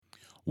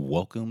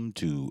Welcome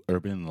to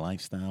Urban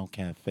Lifestyle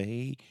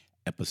Cafe,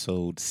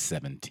 episode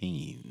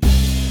 17.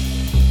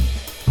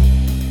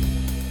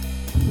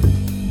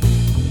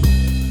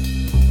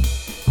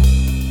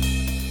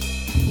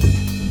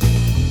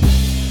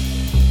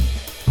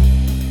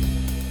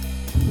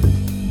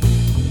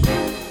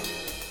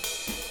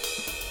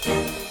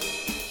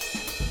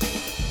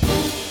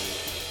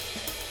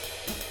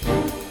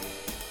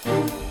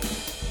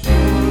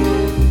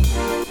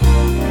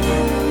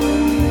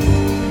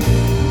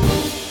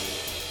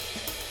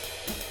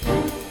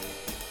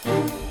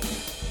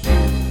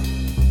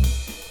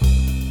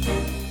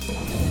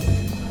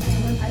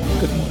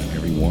 Good morning,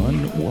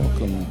 everyone.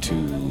 Welcome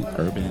to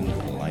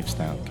Urban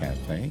Lifestyle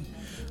Cafe.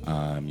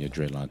 I'm your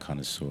dreadlock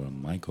connoisseur,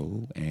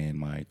 Michael, and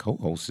my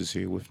co-host is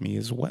here with me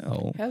as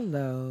well.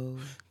 Hello.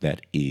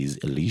 That is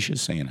Alicia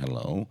saying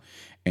hello.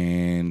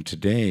 And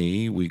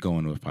today we're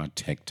going with our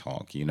tech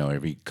talk. You know,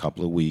 every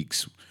couple of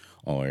weeks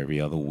or every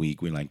other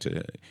week, we like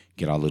to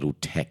get our little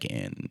tech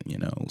in,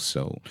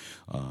 So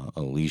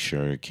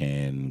Alicia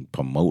can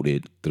promote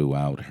it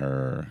throughout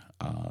her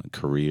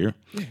career.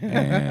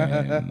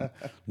 And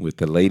with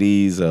the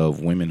ladies of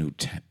Women of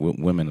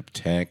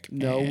Tech.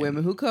 No and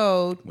women who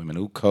code. Women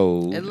Who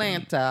Code.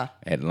 Atlanta.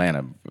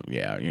 Atlanta,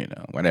 yeah,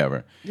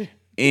 whatever.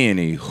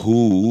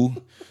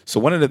 Anywho, so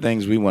one of the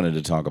things we wanted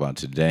to talk about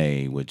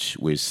today, which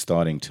we're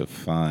starting to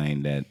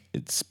find that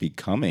it's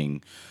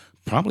becoming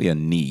probably a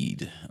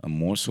need,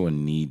 more so a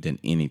need than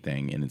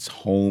anything, and it's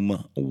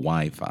home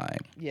Wi-Fi.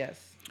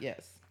 Yes,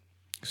 yes.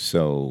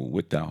 So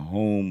with the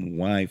home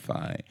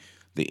Wi-Fi,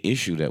 the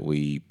issue that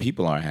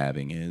people are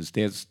having is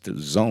there's the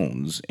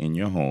zones in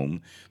your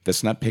home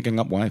that's not picking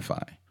up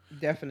Wi-Fi.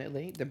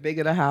 Definitely. The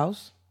bigger the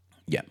house.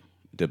 Yeah,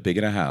 the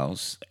bigger the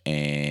house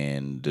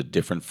and the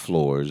different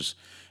floors,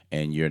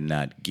 and you're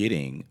not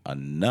getting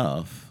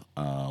enough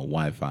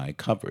Wi-Fi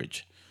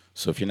coverage.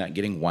 So if you're not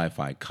getting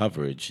Wi-Fi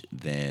coverage,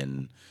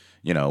 then,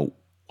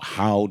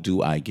 how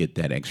do I get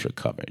that extra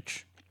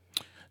coverage?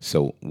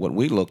 So what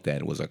we looked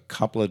at was a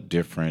couple of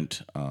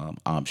different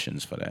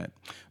options for that.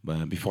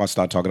 But before I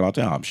start talking about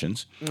the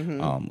options,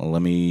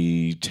 let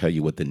me tell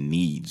you what the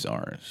needs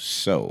are.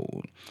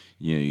 So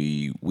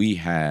we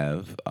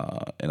have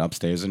an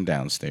upstairs and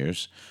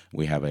downstairs.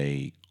 We have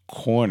a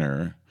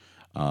corner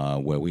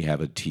where we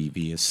have a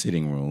TV, a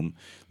sitting room,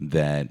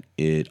 that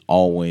it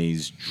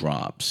always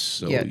drops.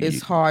 So Yeah,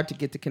 it's hard to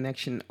get the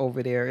connection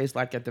over there. It's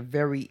like at the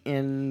very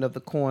end of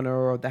the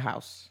corner of the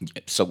house.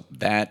 So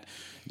that,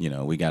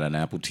 we got an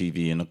Apple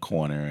TV in the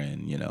corner,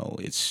 and,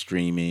 it's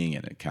streaming,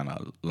 and it kind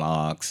of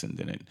locks, and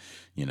then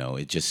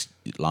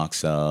it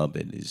locks up,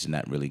 and it's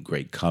not really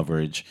great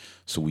coverage.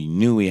 So we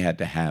knew we had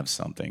to have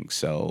something.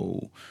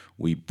 So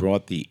we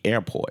brought the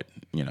AirPort.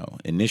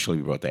 Initially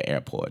we brought the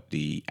AirPort,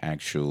 the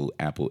actual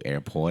Apple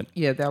AirPort.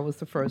 Yeah, that was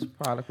the first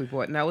product we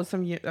bought. And that was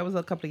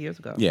a couple of years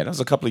ago. Yeah, that was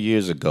a couple of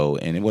years ago,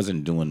 and it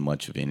wasn't doing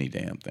much of any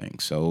damn thing.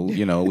 So,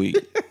 we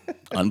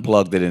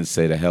unplugged it and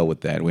said, to hell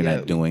with that. We're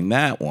not doing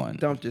that one.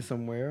 Dumped it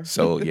somewhere.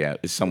 So, yeah,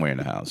 it's somewhere in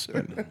the house.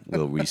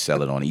 We'll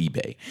resell it on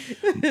eBay.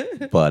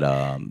 But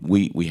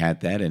we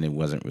had that, and it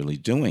wasn't really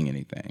doing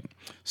anything.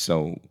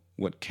 So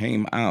what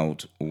came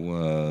out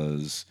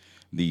was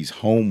these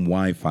home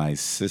Wi-Fi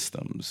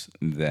systems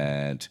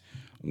that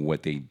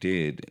what they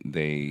did,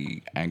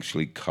 they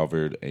actually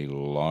covered a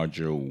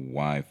larger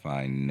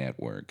Wi-Fi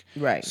network.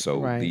 Right.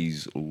 So right.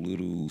 these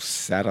little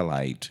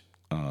satellite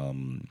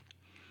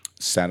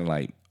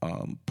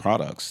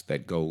products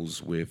that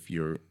goes with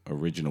your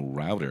original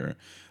router,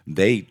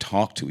 they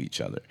talk to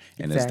each other.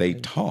 And as they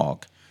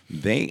talk,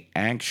 they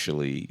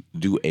actually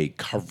do a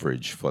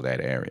coverage for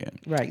that area.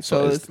 Right.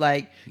 So it's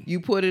like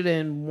you put it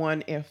in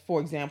one, if, for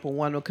example,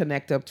 one will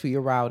connect up to your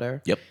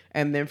router. Yep.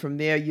 And then from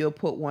there, you'll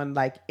put one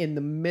like in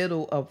the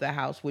middle of the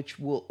house, which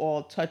will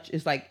all touch.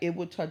 It's like it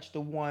will touch the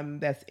one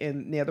that's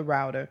in near the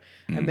router.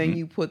 And then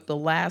you put the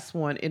last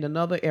one in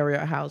another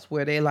area of house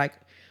where they like,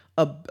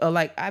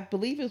 like I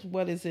believe it's,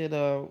 what is it?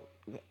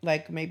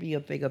 Like maybe a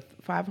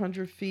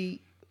 500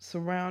 feet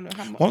surround.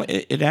 How much? Well,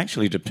 it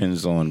actually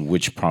depends on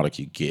which product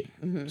you get.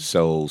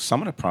 So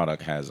some of the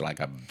product has like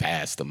a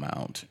vast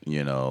amount,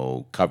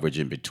 coverage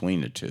in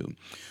between the two.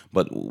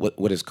 But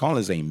what it's called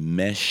is a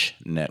mesh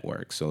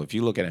network. So if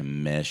you look at a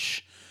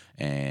mesh,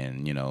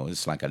 and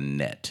it's like a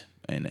net,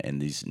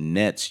 and these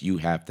nets, you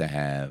have to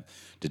have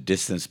the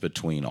distance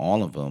between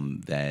all of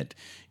them that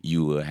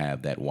you will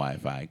have that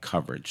Wi-Fi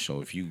coverage. So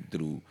if you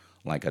do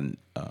like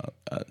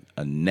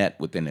a net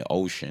within the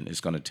ocean,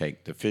 it's going to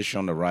take the fish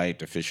on the right,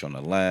 the fish on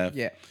the left,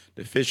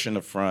 the fish in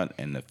the front,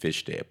 and the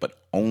fish there, but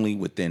only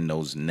within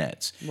those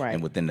nets. Right.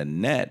 And within the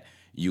net,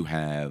 you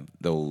have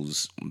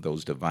those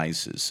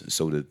devices.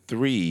 So the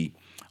three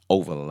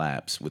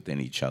overlaps within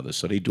each other.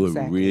 So they do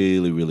a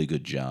really, really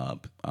good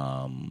job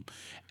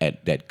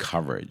at that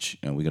coverage.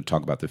 And we're going to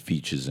talk about the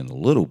features in a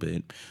little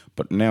bit,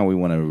 but now we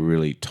want to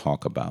really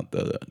talk about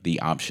the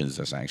options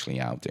that's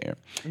actually out there.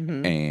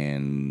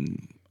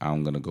 And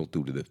I'm going to go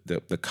through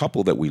the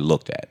couple that we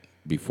looked at.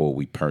 before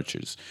we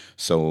purchased.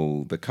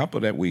 So the couple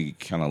that we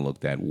kind of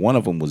looked at, one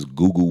of them was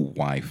Google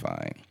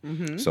Wi-Fi.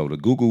 So the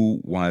Google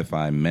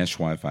Wi-Fi mesh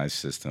Wi-Fi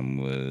system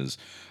was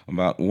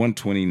about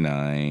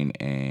 $129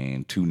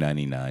 and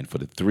 $299 for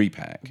the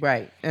 3-pack.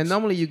 Right. And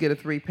normally you get a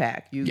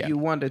 3-pack. You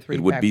want a 3-pack.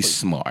 It would be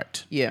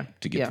smart. Yeah.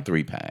 To get the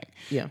 3-pack.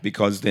 Yeah.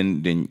 Because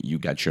then you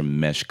got your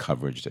mesh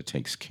coverage that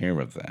takes care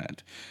of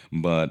that.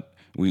 But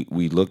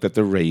we looked at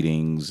the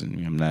ratings,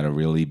 and I'm not a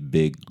really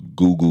big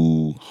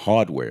Google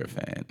hardware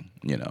fan,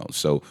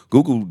 So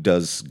Google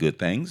does good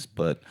things,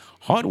 but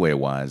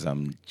hardware-wise,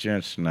 I'm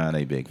just not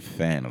a big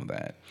fan of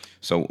that.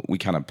 So we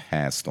kind of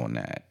passed on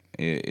that.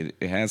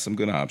 It has some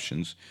good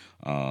options.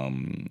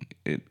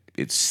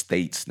 It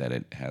states that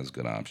it has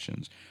good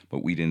options,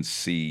 but we didn't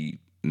see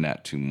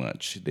not too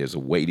much. There's a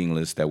waiting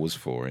list that was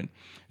for it,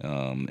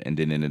 and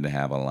then it didn't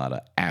have a lot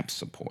of app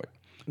support.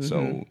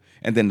 So,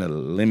 and then the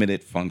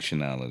limited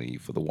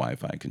functionality for the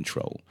Wi-Fi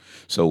control.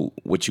 So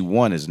what you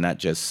want is not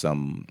just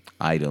some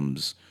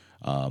items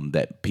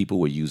that people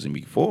were using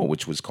before,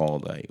 which was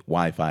called a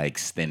Wi-Fi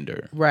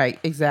extender. Right,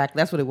 exactly.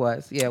 That's what it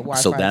was. Yeah, Wi-Fi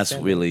So that's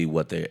extender. really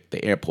what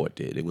the airport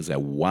did. It was a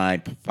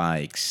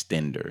Wi-Fi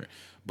extender,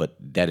 but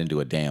that didn't do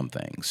a damn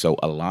thing. So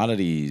a lot of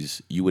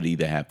these, you would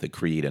either have to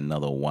create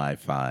another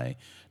Wi-Fi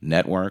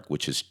network,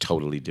 which is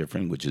totally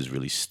different, which is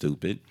really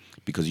stupid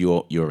because you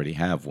already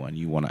have one.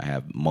 You want to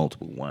have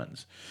multiple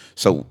ones.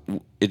 So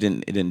it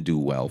didn't do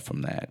well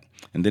from that.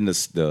 And then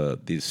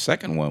the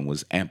second one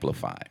was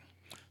Amplify.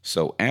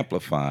 So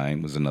Amplify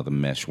was another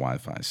mesh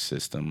Wi-Fi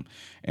system,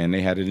 and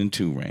they had it in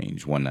two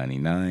range: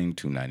 $199,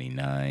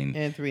 $299,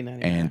 And $399.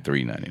 and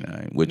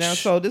 $399. Which Now,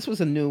 so this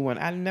was a new one.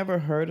 I never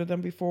heard of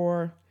them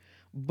before,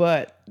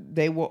 but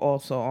they were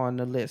also on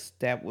the list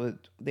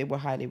they were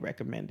highly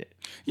recommended.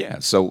 yeah,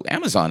 so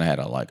Amazon had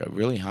a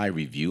really high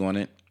review on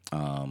it,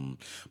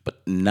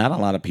 but not a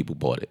lot of people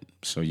bought it.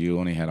 So you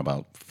only had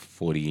about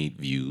 48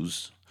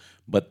 views,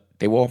 but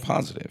they were all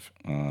positive,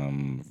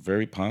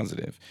 very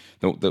positive.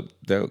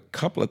 The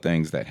couple of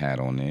things that had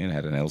on there, it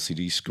had an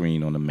LCD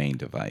screen on the main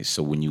device.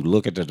 So when you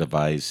look at the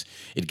device,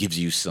 it gives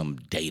you some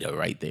data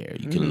right there.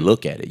 You can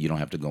look at it. You don't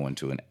have to go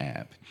into an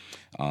app.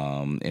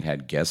 It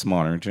had guest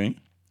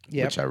monitoring.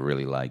 Yep. Which I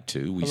really like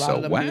too. We A lot saw,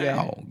 of them do that.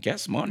 wow,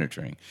 guest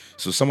monitoring.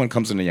 So someone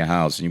comes into your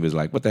house and you was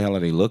like, what the hell are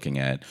they looking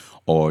at?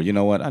 Or, you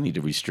know what, I need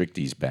to restrict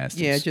these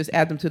bastards. Yeah, just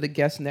add them to the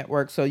guest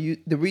network. So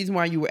the reason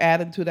why you were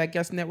added to that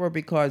guest network,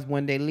 because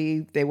when they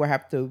leave, they will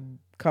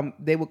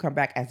come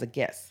back as a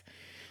guest.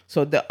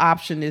 So the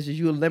option is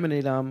you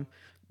eliminate them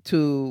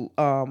to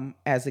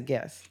as a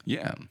guest.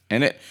 Yeah.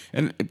 And it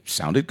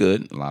sounded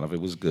good. A lot of it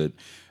was good.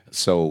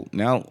 So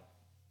now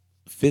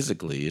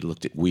physically it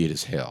looked weird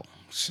as hell.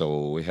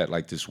 So it had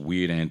like this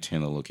weird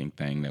antenna looking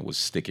thing that was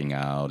sticking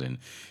out and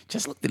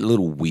just looked a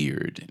little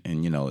weird.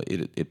 And,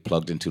 it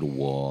plugged into the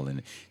wall and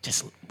it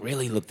just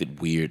really looked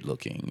weird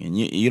looking. And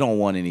you don't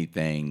want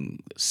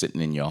anything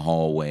sitting in your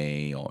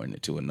hallway or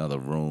into another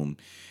room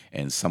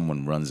and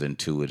someone runs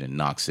into it and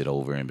knocks it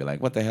over and be like,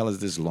 what the hell is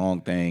this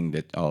long thing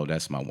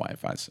that's my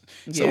Wi-Fi. So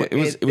Yeah,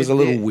 it was a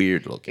little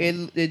weird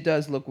looking. It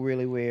does look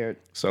really weird.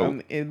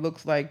 So- it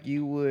looks like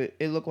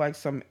it looked like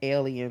some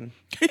alien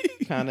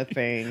kind of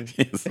thing.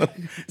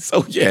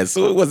 So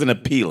it wasn't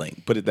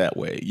appealing. Put it that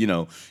way.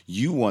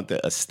 You want the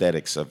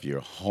aesthetics of your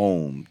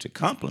home to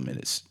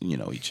complement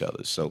each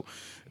other. So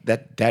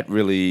that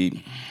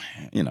really,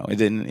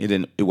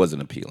 it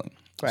wasn't appealing.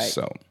 Right.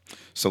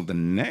 So the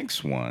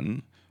next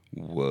one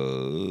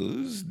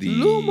was the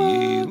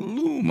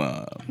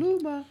Luma.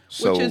 Luma.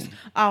 So- Which is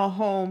our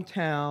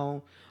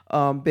hometown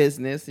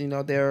business.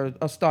 They're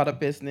a startup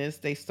business.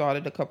 They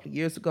started a couple of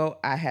years ago.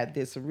 I had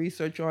did some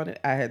research on it.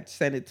 I had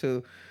sent it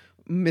to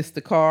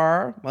Mr.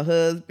 Carr, my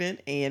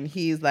husband, and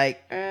he's like,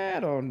 I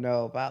don't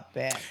know about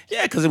that.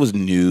 Yeah, because it was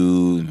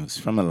new and it was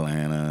from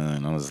Atlanta,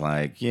 and I was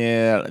like,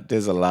 yeah,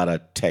 there's a lot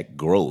of tech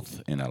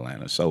growth in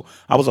Atlanta, so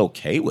I was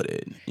okay with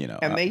it.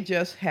 And they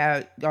just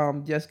got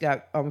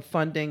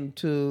funding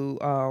to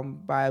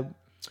by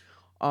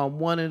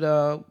one of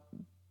the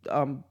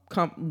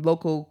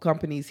local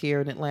companies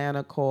here in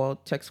Atlanta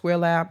called Tech Square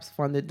Labs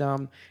funded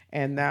them,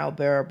 and now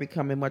they're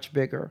becoming much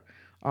bigger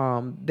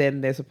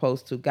than they're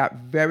supposed to. Got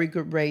very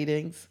good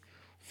ratings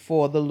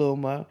for the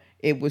Luma.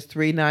 It was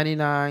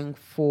 $399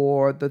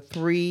 for the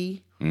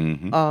three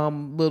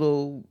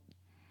little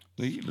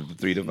the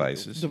three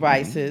devices.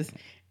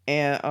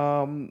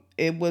 And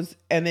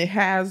it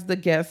has the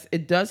guest.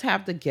 It does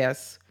have the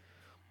guest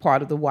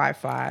part of the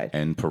Wi-Fi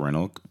and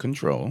parental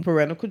control.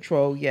 Parental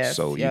control, yes.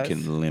 So yes. you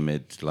can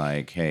limit,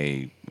 like,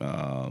 hey,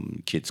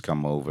 kids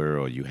come over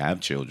or you have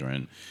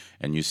children,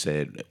 and you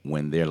said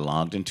when they're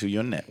logged into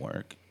your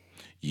network,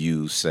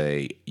 you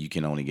say you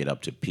can only get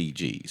up to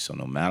PG. So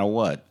no matter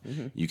what,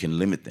 you can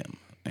limit them.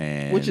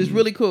 And Which is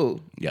really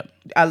cool. Yep.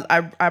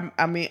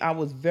 I mean, I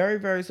was very,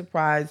 very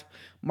surprised.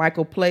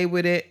 Michael played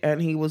with it,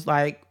 and he was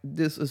like,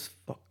 "This is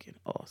fucking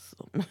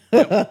awesome."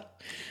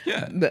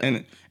 Yeah,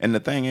 and the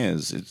thing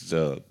is, it's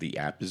the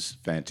app is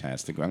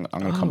fantastic. I'm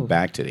gonna come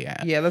back to the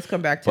app. Yeah, let's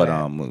come back to But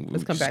that. we're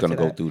Let's come just back gonna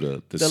to go that. through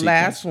the The sequence.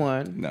 last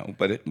one. No,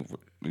 but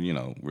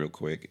real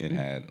quick, it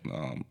had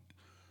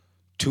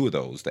two of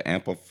those, the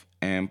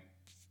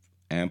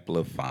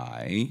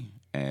Amplify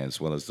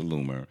as well as the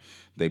Loomer.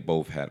 They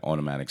both had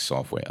automatic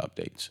software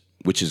updates,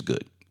 which is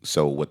good.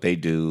 So what they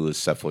do is,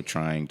 except for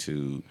trying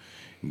to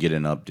get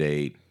an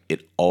update,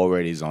 it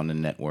already is on the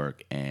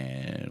network,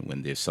 and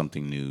when there's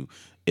something new,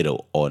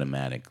 it'll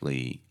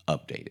automatically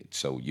update it.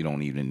 So you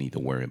don't even need to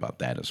worry about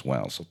that as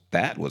well. So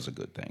that was a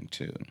good thing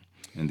too.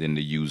 And then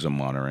the user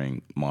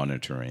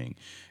monitoring,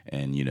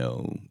 and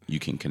you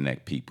can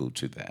connect people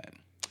to that.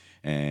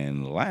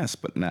 And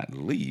last but not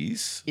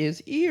least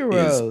Is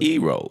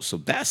Eero. So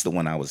that's the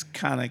one I was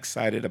kind of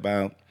excited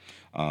about.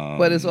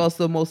 But it's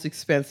also the most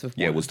expensive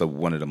one. Yeah, it was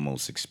one of the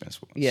most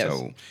expensive ones. Yes,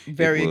 so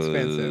very it was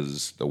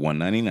expensive. the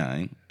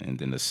 $199, and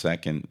then the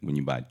second, when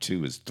you buy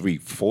two, is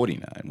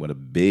 $349. What a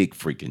big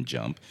freaking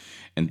jump!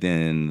 And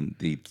then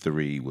the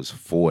 3 was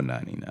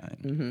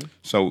 $499. Mm-hmm.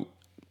 So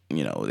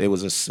there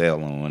was a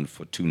sale on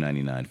for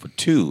 $299 for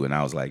two, and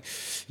I was like,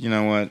 you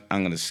know what?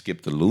 I'm gonna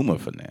skip the Luma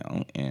for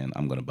now, and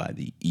I'm gonna buy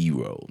the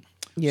Eero.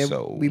 Yeah,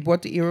 so we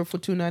bought the Eero for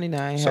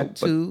 $299. Had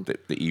two.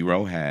 The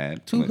Eero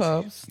had two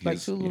hubs, like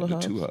two little the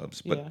hubs. two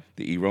hubs. But Yeah.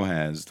 the Eero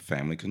has the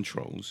family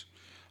controls,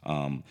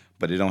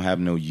 but it don't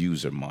have no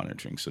user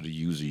monitoring. So the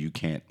user, you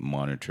can't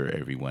monitor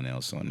everyone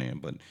else on there,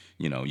 but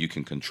you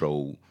can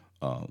control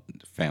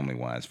family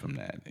wise from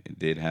that. It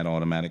did have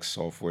automatic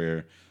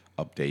software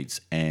updates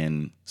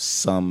and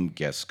some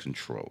guest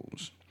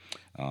controls.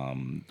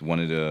 One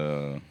of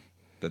the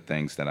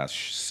things that I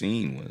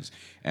seen was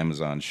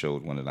Amazon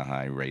showed one of the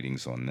high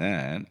ratings on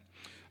that,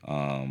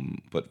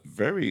 but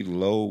very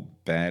low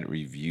bad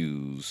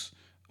reviews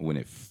when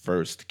it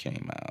first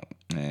came out.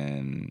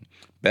 And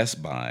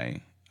Best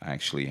Buy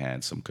actually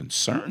had some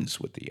concerns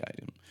with the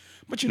item.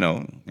 But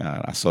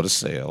I saw the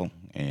sale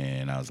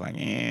and I was like,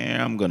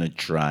 I'm gonna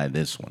try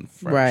this one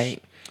first.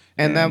 Right.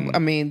 And that, I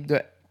mean,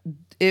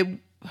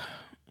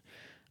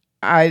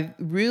 I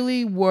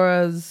really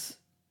was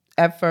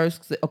at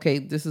first, okay,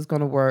 this is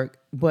gonna work,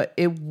 but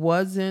it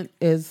wasn't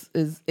as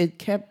it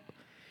kept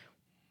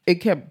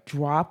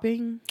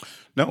dropping.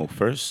 No,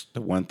 first,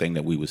 the one thing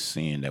that we were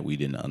seeing that we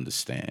didn't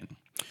understand.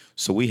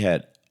 So we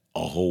had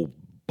a whole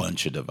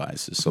bunch of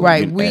devices. So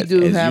Right, we as,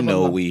 do as have you a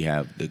know, lot. we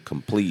have the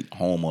complete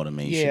home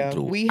automation Yeah,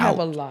 throughout. we have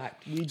a lot.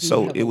 We do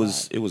So have it a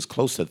was lot. it was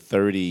close to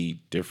 30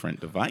 different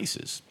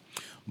devices,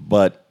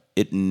 but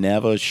it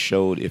never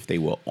showed if they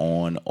were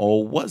on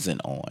or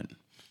wasn't on.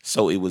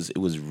 So it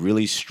was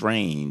really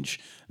strange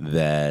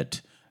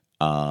that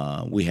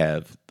we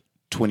have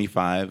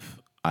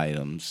 25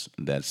 items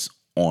that's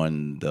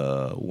on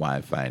the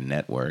Wi-Fi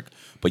network,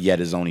 but yet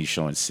it's only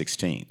showing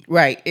 16.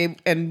 Right,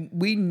 and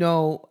we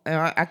know.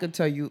 And I could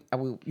tell you,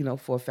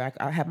 for a fact,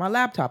 I have my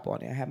laptop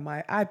on there, I have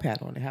my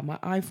iPad on there, I have my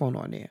iPhone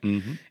on there,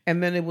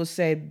 and then it will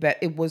say that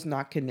it was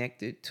not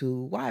connected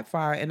to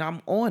Wi-Fi, and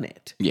I'm on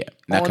it. Yeah,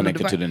 not on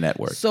connected to device. the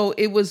network. So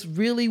it was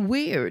really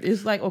weird.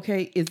 It's like,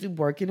 okay, is it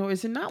working or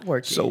is it not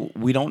working? So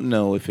we don't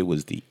know if it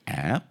was the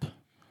app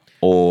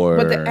or.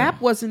 But the app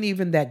wasn't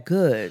even that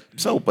good.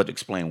 But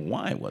explain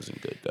why it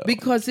wasn't good though.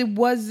 Because it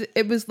was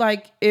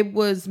like it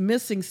was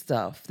missing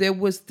stuff. There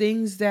was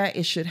things that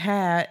it should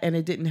have and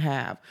it didn't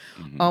have.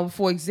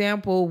 For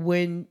example,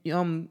 when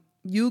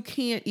you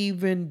can't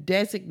even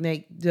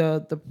designate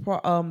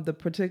the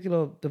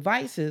particular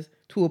devices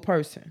to a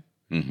person.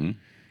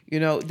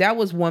 That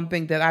was one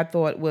thing that I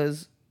thought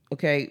was,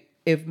 okay,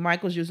 if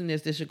Michael's using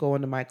this should go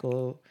into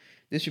Michael.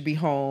 This should be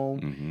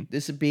home.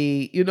 This should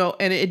be,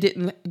 and it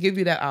didn't give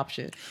you that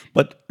option.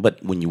 But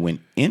when you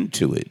went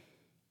into it,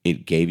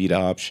 it gave you the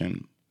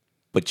option,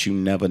 but you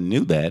never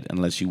knew that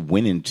unless you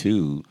went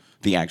into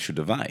the actual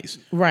device.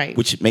 Right.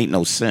 Which made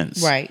no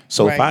sense. Right.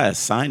 So right. if I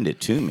assigned it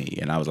to me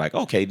and I was like,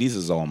 okay, these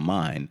is all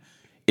mine,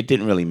 it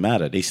didn't really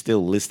matter. They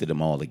still listed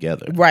them all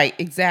together. Right,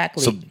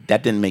 exactly. So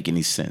that didn't make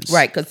any sense.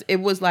 Right, because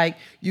it was like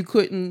you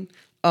couldn't,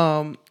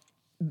 that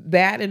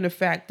and the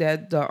fact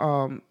that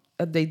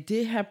they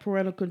did have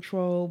parental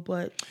control,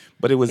 but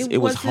it was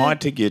wasn't-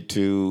 hard to get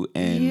to,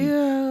 and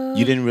Yeah.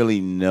 you didn't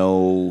really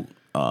know.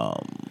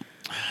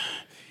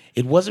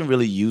 It wasn't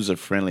really user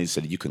friendly, so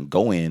that you can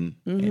go in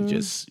and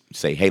just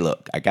say, "Hey,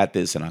 look, I got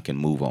this," and I can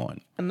move on.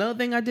 Another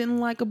thing I didn't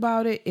like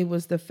about it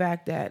was the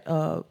fact that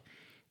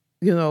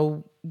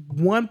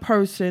one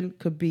person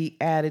could be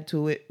added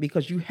to it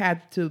because you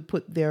had to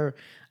put their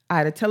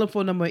either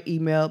telephone number or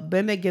email.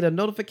 Then they get a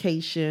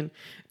notification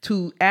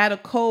to add a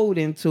code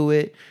into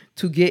it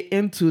to get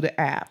into the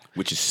app.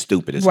 Which is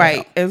stupid as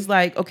Right. hell. It's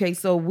like, okay,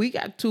 so we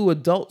got two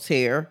adults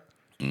here,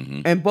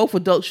 and both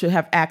adults should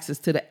have access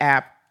to the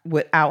app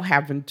without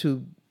having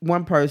to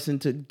one person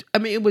to. I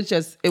mean, it was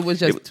just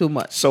too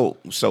much. So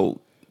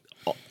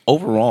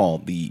overall,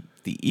 the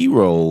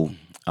Eero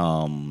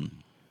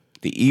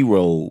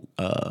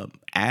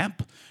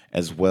app,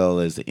 as well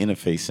as the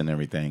interface and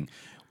everything,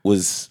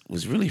 was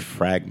really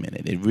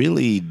fragmented. It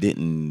really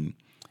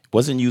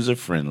wasn't user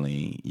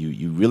friendly.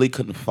 You really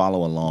couldn't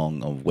follow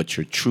along of what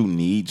your true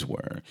needs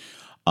were.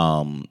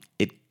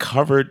 It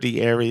covered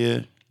the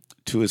area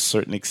to a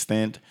certain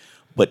extent,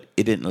 but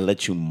it didn't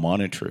let you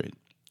monitor it.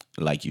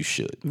 like you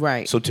should.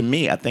 Right. So to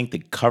me, I think the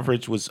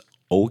coverage was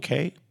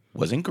okay.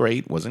 Wasn't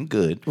great, wasn't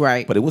good.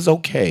 Right. But it was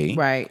okay.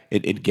 Right.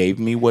 It gave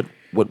me what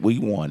we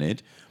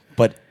wanted,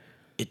 but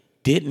it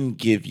didn't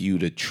give you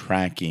the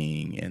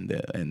tracking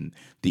and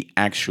the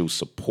actual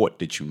support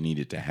that you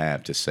needed to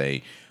have to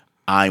say,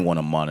 I want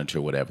to monitor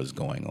whatever's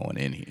going on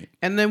in here.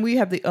 And then we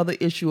have the other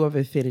issue of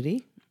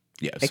Infinity.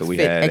 Yeah, so we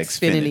had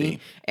Xfinity.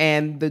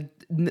 And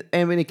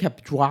when it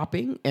kept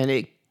dropping and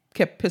it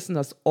kept pissing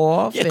us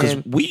off. Yeah,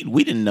 because we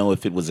didn't know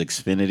if it was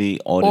Xfinity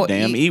or the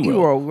damn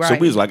Eero. Right. So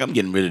we was like, I'm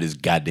getting rid of this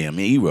goddamn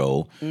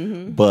Eero.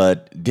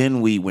 But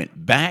then we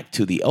went back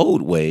to the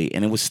old way,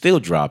 and it was still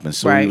dropping.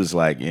 So we was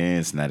like, yeah,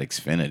 it's not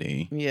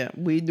Xfinity. Yeah,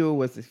 we knew it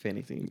was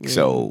Xfinity.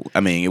 So, I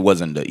mean, it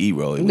wasn't the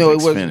Eero. It was no, it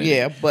Xfinity. was,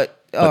 yeah, but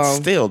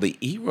still, the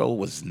Eero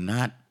was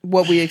not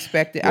what we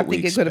expected. I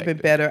think it could have been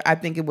expected. better. I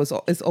think it's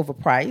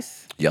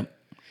overpriced. Yep.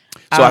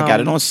 So I got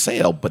it on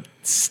sale, but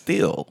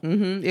still,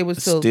 It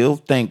was still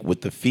think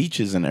with the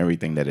features and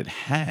everything that it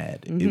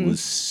had, it was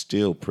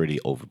still pretty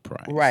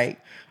overpriced. right.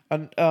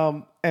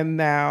 And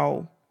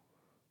now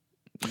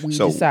we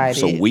decided.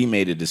 So we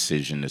made a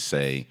decision to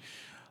say,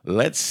 we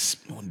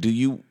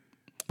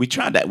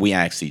tried that. We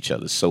asked each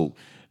other, so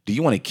do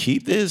you want to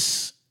keep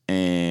this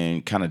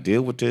and kind of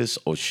deal with this,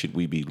 or should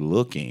we be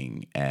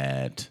looking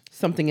at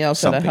something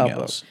else that'll help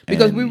us?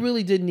 Because we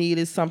really did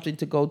need something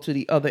to go to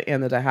the other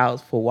end of the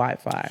house for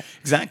Wi-Fi.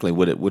 Exactly.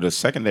 With a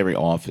secondary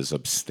office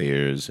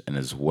upstairs, and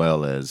as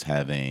well as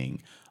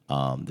having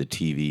the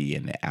TV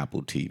and the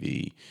Apple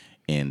TV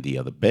in the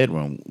other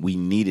bedroom, we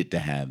needed to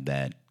have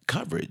that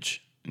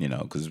coverage,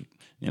 because,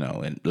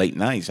 and late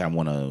nights, I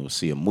want to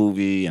see a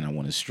movie and I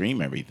want to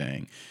stream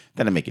everything.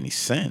 That doesn't make any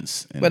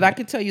sense. But I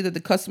can tell you that the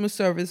customer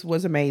service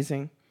was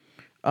amazing.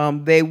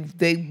 They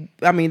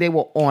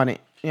were on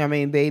it.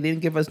 They didn't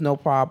give us no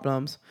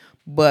problems,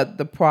 but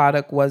the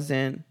product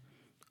wasn't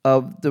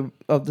of the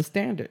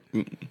standard.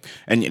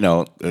 And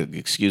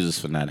excuses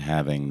for not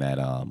having that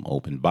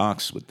open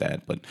box with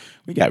that, but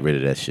we got rid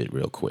of that shit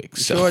real quick.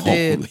 So Sure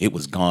did. It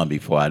was gone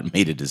before I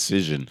made a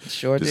decision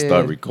Sure to did.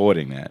 start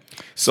recording that.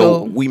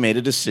 So we made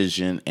a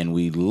decision and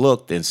we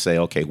looked and say,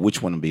 okay,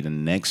 which one would be the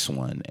next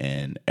one?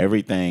 And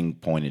everything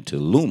pointed to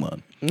Luma.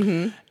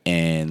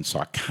 And so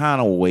I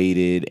kind of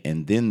waited,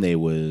 and then there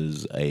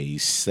was a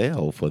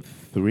sale for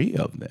 3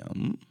 of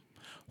them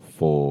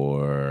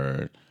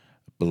for,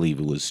 I believe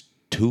it was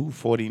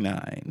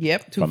 $249.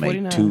 Yep, from a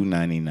 $249.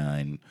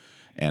 $299,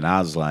 and I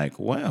was like,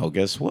 well,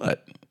 guess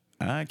what?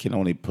 I can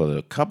only put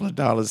a couple of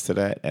dollars to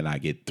that, and I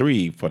get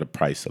 3 for the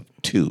price of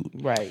 2.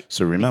 Right.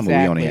 So remember,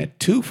 we only Exactly. had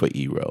 2 for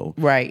Eero.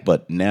 Right.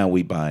 But now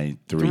we buy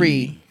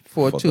 3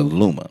 for the 2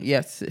 Luma.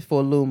 Yes,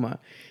 for Luma.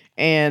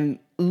 And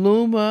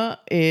Luma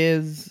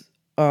is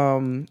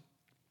I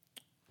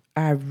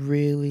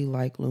really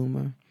like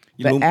Luma.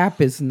 The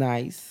app is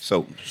nice.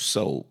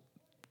 So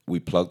we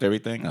plugged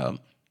everything up,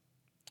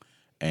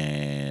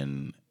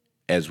 and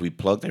as we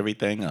plugged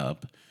everything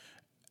up,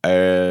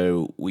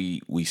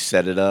 we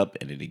set it up,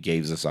 and then it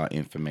gave us our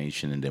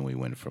information, and then we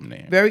went from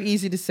there. Very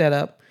easy to set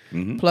up.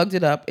 Plugged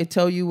it up. It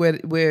tell you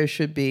where it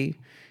should be.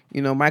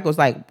 Michael's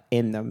like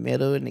in the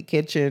middle in the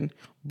kitchen,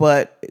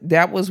 but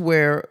that was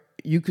where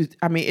you could.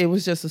 It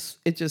was just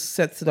it just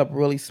sets it up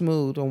really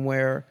smooth on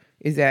where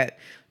is that.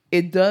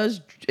 It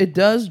does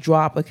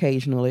drop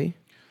occasionally.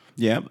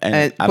 Yeah,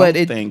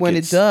 when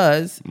it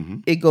does,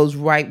 it goes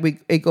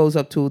right. It goes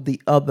up to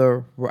the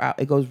other route.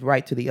 It goes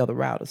right to the other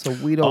router. So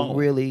we don't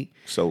really.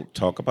 So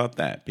talk about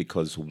that,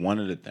 because one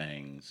of the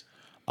things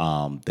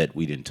that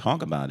we didn't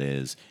talk about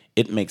is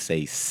it makes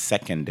a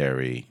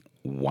secondary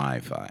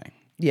Wi-Fi.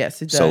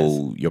 Yes, it does.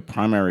 So your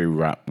primary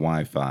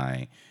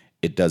Wi-Fi,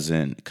 it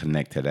doesn't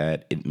connect to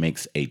that. It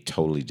makes a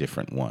totally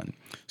different one.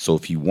 So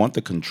if you want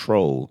the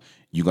control,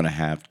 you're going to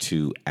have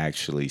to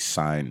actually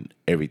sign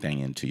everything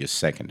into your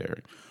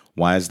secondary.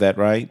 Why is that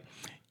right?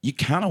 You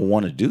kind of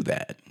want to do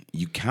that.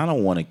 You kind of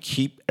want to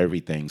keep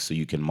everything so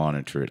you can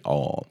monitor it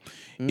all.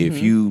 If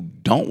you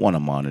don't want to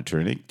monitor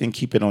it, then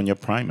keep it on your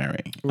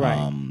primary.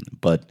 Right.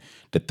 But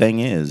the thing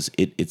is,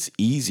 it's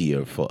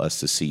easier for us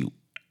to see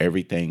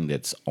everything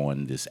that's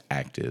on this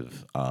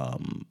active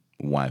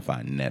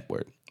Wi-Fi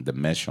network. The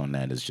mesh on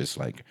that is just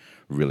like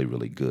really,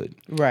 really good.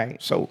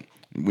 Right. So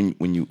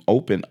when you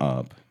open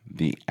up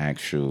the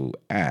actual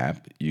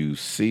app, you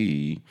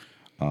see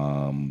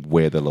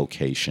where the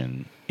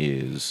location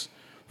is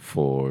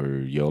for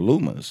your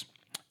Lumas,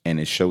 and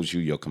it shows you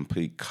your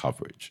complete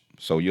coverage.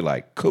 So you're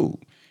like, cool.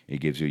 It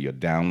gives you your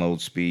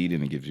download speed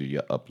and it gives you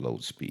your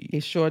upload speed.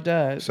 It sure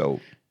does. So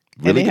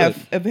really and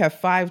good. they have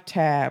 5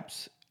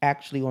 tabs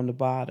actually on the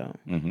bottom.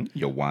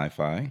 Your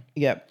Wi-Fi.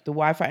 Yep, the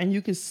Wi-Fi, and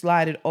you can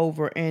slide it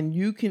over, and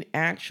you can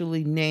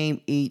actually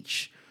name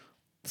each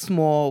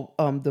small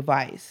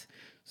device.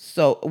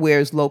 So where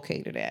it's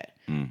located at,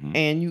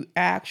 and you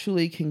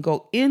actually can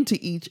go into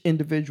each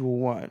individual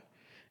one,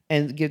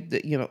 and get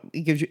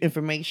it gives you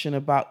information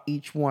about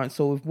each one.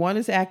 So if one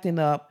is acting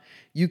up,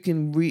 you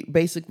can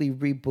basically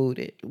reboot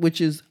it.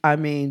 Which is,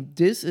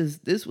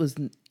 this was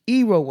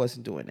Eero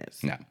wasn't doing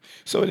this. No.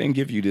 So it didn't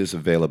give you this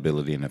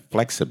availability and the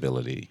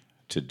flexibility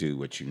to do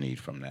what you need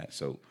from that.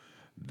 So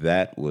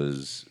that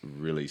was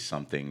really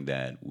something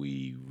that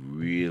we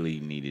really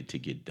needed to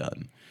get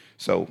done.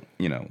 So,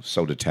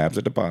 so the tabs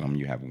at the bottom,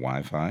 you have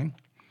Wi-Fi,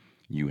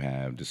 you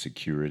have the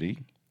security,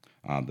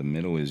 the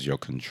middle is your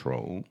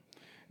control,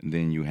 and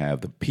then you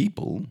have the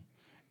people,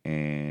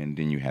 and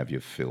then you have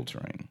your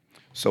filtering.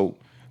 So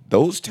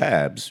those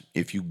tabs,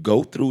 if you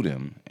go through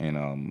them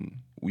and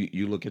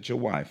you look at your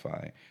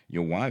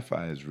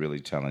Wi-Fi is really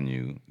telling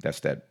you that's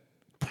that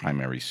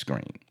primary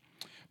screen.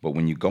 But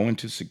when you go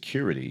into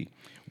security,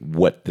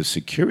 what the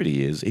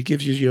security is, it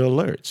gives you your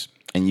alerts.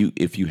 And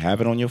if you have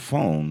it on your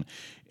phone,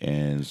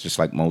 and it's just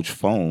like most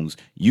phones,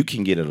 you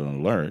can get an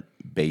alert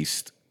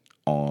based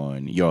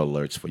on your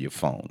alerts for your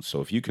phone.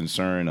 So if you're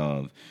concerned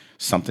of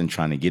something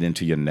trying to get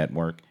into your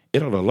network,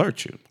 it'll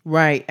alert you.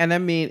 Right. And I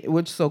mean,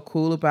 what's so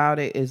cool about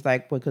it is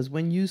like, because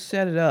when you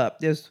set it up,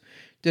 there's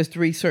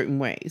three certain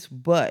ways,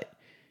 but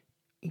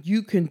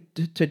you can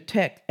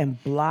detect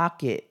and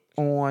block it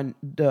on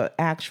the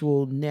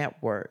actual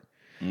network.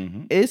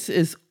 This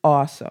is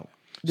awesome.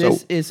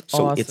 This is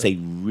awesome. So it's a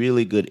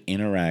really good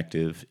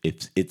interactive.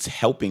 It's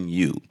helping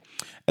you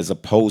as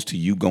opposed to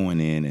you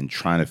going in and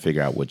trying to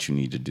figure out what you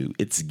need to do.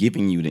 It's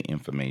giving you the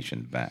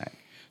information back.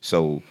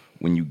 So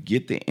when you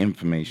get the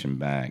information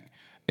back,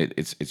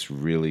 it's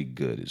really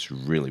good. It's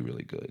really,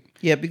 really good.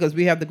 Yeah, because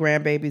we have the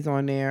grandbabies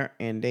on there,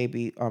 and they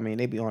be on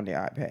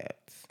their iPads.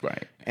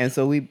 Right. And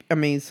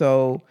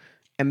so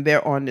and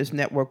they're on this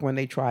network when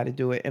they try to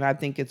do it. And I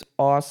think it's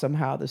awesome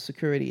how the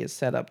security is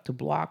set up to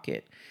block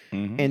it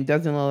and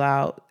doesn't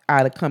allow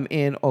either come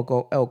in or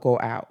go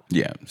out.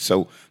 Yeah.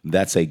 So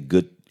that's a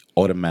good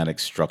automatic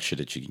structure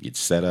that you can get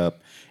set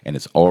up, and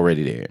it's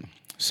already there.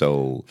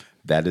 So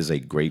that is a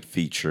great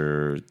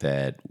feature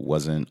that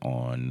wasn't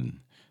on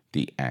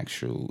the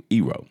actual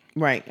Eero.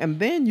 Right. And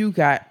then you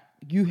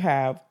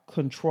have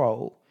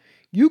control.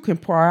 You can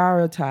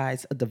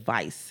prioritize a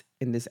device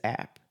in this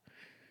app.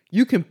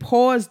 You can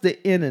pause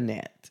the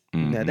internet.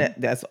 Now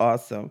that's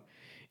awesome.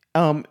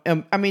 I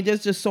mean,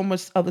 there's just so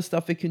much other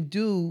stuff it can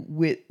do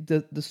with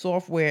the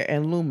software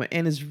and Luma,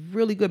 and it's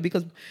really good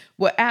because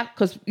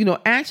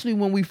actually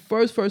when we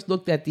first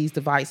looked at these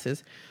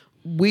devices,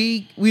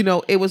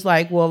 it was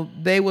like, well,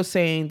 they were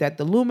saying that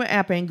the Luma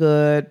app ain't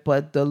good,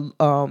 but the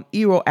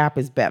Eero app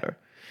is better.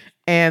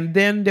 And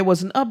then there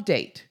was an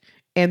update,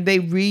 and they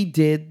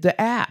redid the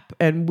app,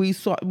 and we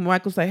saw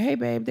Michael's like, "Hey,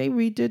 babe, they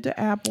redid the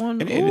app on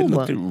Luma, and it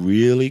looked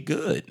really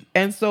good."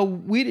 And so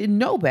we didn't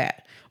know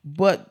that,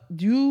 but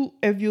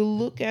if you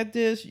look at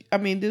this, I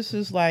mean, this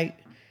is like,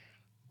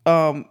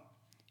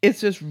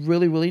 it's just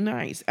really, really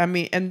nice. I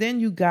mean, and then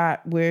you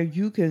got where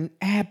you can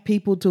add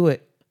people to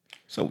it.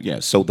 So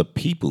the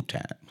people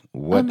tab.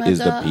 What is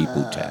the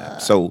people tab?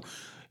 So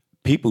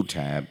people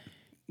tab,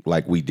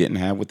 like we didn't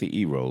have with the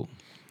Eero.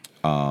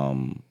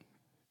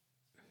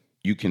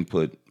 You can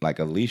put, like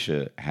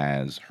Alicia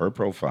has her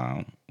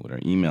profile with her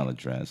email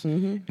address,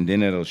 and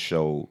then it'll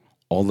show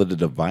all of the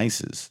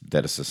devices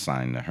that is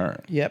assigned to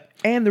her. Yep.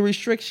 And the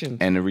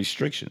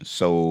restrictions.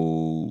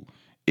 So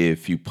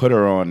if you put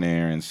her on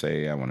there and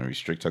say, I want to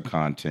restrict her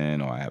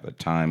content, or I have a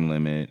time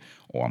limit,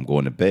 or I'm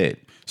going to bed,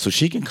 so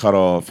she can cut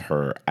off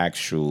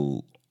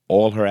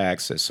all her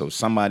access. So if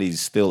somebody's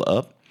still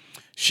up,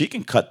 she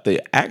can cut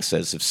the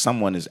access if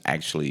someone is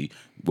actually,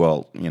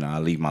 I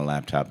leave my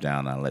laptop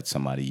down, I let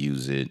somebody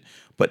use it,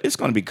 but it's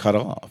going to be cut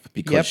off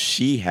because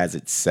she has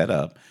it set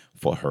up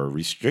for her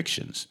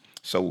restrictions.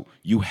 So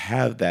you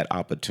have that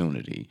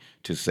opportunity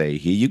to say,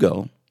 here you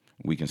go,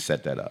 we can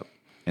set that up.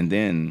 And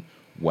then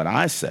what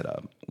I set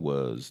up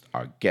was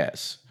our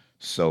guests.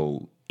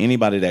 So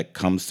anybody that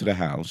comes to the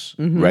house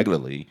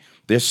regularly,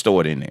 they're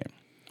stored in there.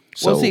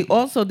 So,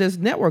 also there's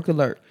network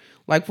alert.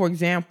 Like, for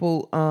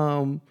example,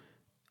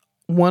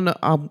 one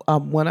of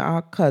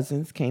our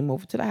cousins came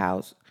over to the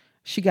house.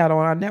 She got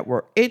on our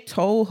network. It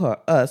told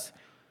us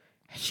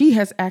she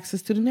has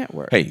access to the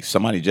network. Hey,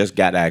 somebody just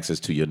got access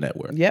to your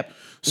network. Yep.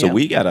 So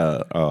we got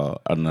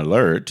an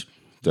alert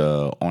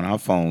on our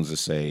phones to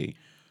say,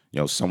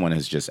 someone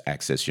has just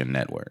accessed your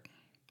network.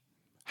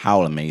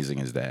 How amazing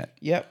is that?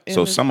 Yep.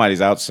 So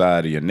somebody's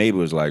outside of your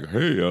neighbor is like,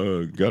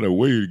 hey, got a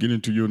way to get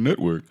into your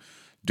network.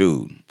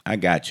 Dude, I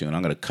got you, and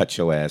I'm going to cut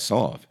your ass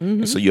off.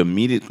 And so you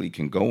immediately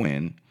can go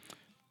in,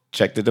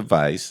 check the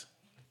device,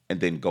 and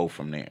then go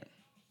from there.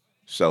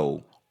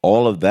 So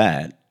all of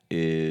that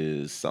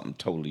is something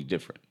totally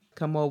different.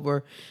 Come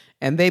over,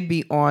 and they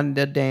be on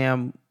the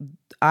damn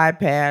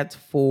iPads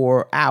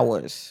for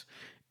hours.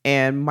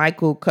 And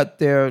Michael cut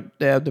their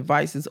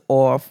devices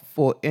off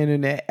for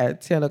internet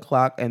at 10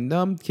 o'clock, and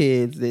them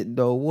kids didn't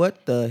know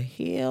what the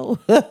hell.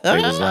 They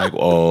was like,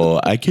 oh,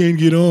 I can't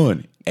get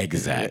on.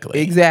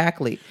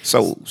 Exactly.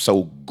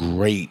 So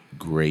great,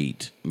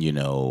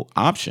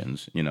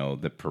 options,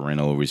 the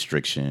parental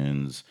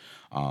restrictions,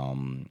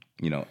 and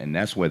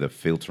that's where the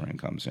filtering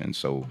comes in.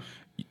 So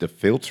the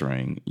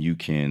filtering, you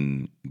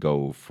can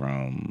go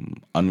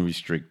from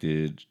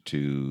unrestricted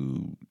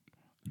to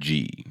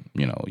G,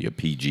 your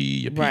PG,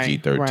 your PG Right,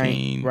 right,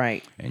 13,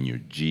 right. and your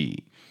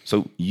G.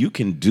 So you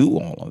can do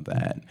all of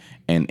that,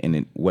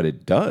 and what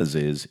it does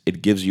is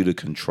it gives you the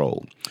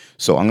control.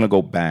 So I'm going to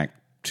go back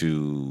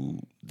to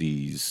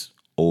these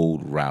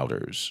old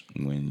routers.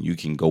 When you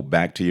can go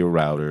back to your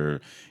router,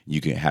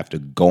 you can have to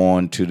go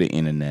on to the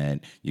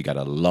internet. You got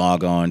to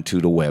log on to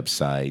the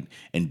website,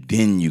 and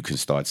then you can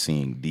start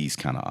seeing these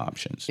kind of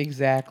options.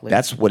 Exactly.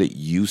 That's what it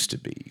used to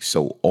be.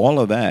 So all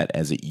of that,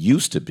 as it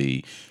used to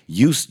be,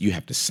 you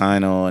have to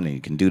sign on, and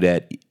you can do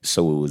that.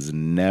 So it was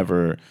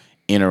never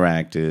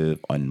interactive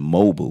on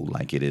mobile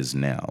like it is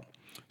now.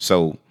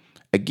 So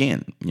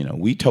again,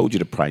 we told you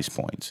the price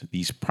points.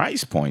 These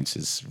price points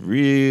is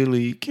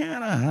really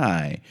kind of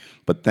high,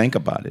 but think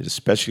about it,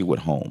 especially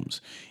with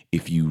homes.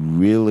 If you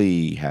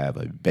really have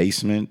a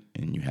basement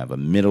and you have a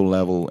middle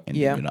level and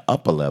Yeah. then an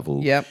upper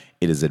level, Yep.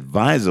 it is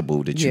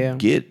advisable that Yeah. you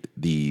get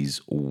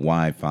these home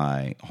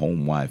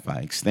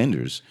Wi-Fi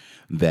extenders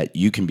that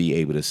you can be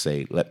able to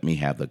say, let me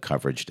have the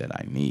coverage that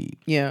I need.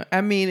 Yeah,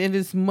 I mean, it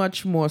is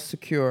much more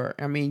secure.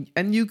 I mean,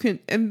 and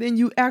then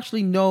you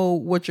actually know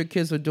what your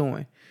kids are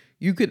doing.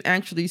 You can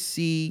actually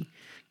see,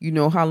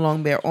 how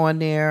long they're on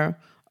there.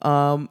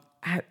 And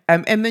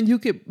then you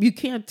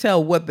can't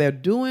tell what they're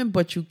doing,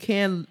 but you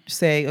can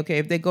say, okay,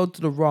 if they go to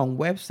the wrong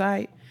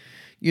website,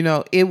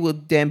 it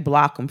will then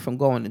block them from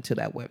going into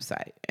that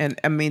website. And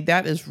I mean,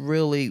 that is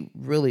really,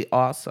 really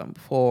awesome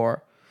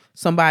for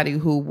somebody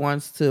who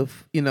wants to,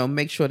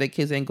 make sure their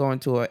kids ain't going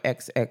to a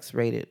XX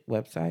rated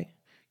website,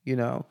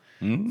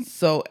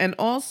 So, and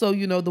also,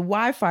 the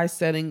Wi-Fi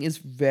setting is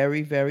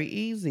very, very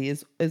easy.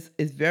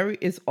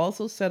 It's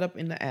also set up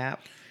in the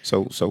app.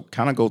 So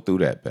kind of go through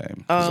that,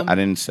 babe. 'Cause I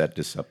didn't set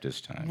this up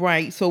this time.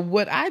 Right. So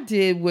what I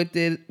did with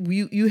it,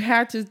 you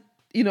had to,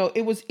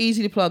 it was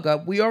easy to plug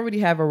up. We already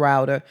have a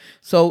router,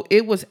 so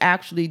it was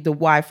actually the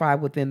Wi-Fi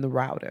within the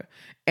router,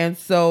 and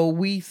so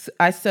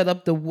I set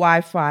up the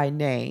Wi-Fi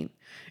name,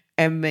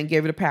 and then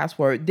gave it a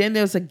password. Then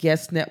there's a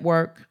guest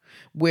network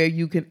where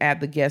you can add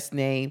the guest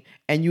name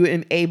and you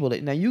enable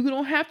it. Now you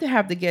don't have to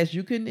have the guest;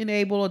 you can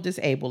enable or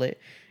disable it.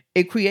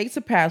 It creates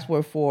a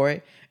password for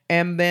it.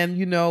 And then,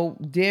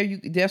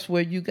 that's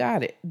where you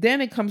got it.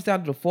 Then it comes down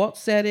to the default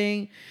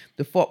setting,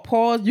 default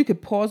pause. You can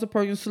pause a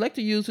person, select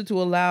a user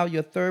to allow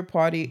your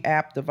third-party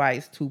app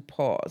device to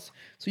pause.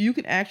 So you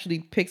can actually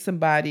pick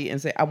somebody and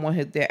say, I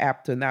want their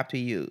app to not be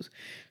used.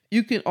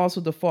 You can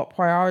also default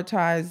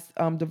prioritize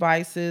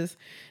devices.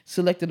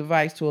 Select a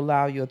device to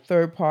allow your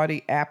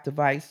third-party app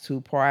device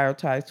to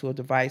prioritize to a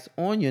device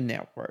on your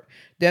network.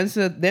 Then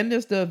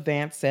there's the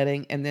advanced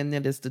setting, and then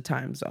there's the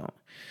time zone.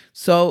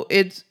 So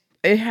it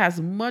has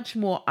much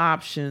more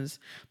options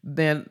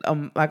than,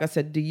 like I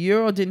said, the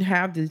Euro didn't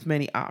have this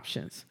many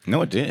options.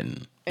 No, it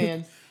didn't.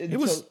 And It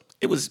was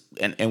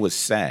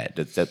sad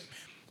that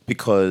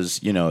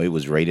because it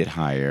was rated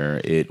higher.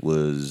 It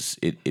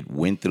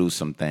went through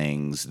some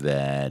things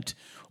that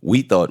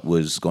we thought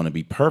was going to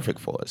be perfect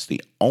for us.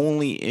 The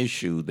only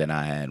issue that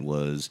I had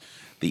was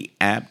the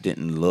app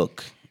didn't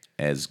look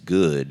as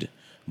good,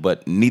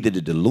 but neither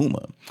did the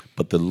Luma.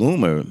 But the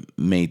Luma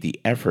made the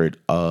effort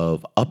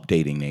of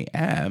updating the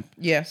app.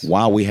 Yes.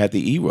 While we had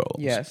the E-rolls.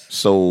 Yes.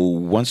 So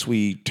once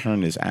we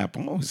turned this app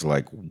on, it's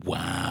like,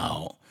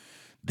 wow,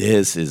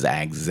 this is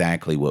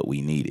exactly what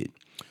we needed.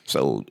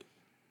 So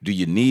do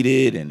you need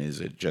it? And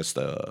is it just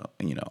a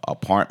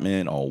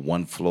apartment or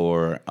one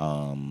floor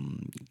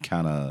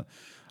kind of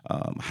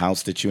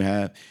house that you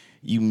have?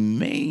 You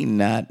may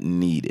not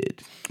need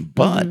it,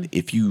 but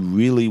if you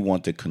really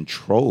want to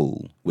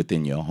control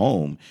within your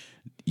home,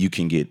 you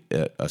can get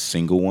a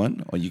single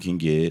one or you can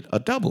get a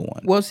double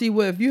one. Well, see,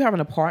 if you have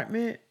an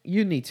apartment,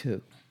 you need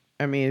to.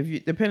 I mean, if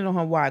you depending on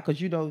how wide,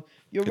 because your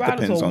routers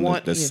depends are on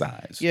one the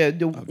size. Yeah,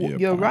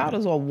 your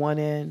routers on one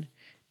end,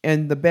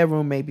 and the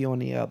bedroom may be on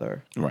the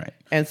other. Right.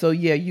 And so,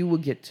 you will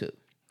get two.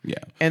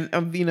 Yeah.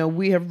 And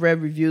we have read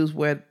reviews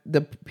where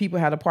the people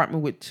had an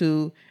apartment with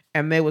two,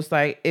 and they was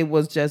like, it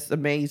was just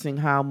amazing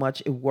how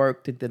much it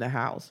worked into the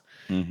house.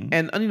 Mm-hmm.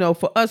 And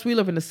for us, we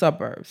live in the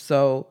suburbs,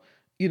 so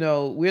we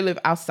live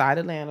outside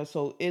Atlanta,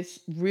 so it's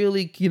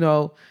really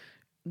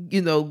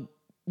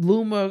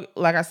Luma.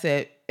 Like I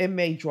said, it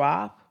may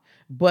drop,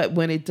 but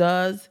when it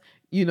does,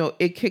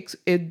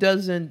 it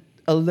doesn't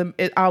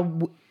our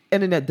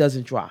internet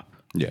doesn't drop.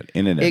 Yeah,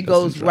 internet. It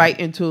goes right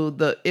into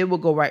it will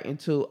go right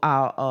into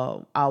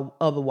our other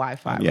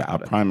Wi-Fi. Yeah, router. our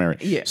primary.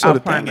 Yeah, so our the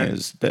primary. thing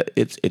is that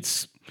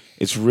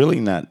it's really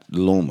not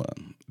Luma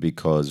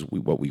because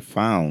what we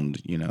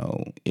found,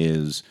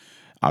 is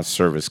our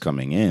service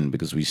coming in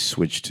because we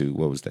switched to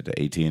what was that, the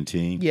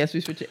AT&T? Yes,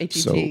 we switched to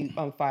AT&T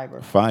on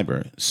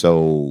fiber.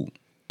 So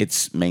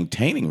it's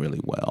maintaining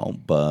really well,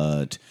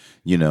 but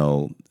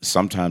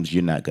sometimes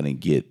you're not going to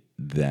get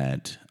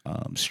that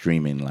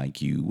streaming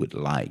like you would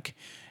like.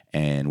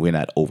 And we're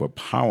not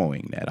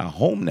overpowering that. Our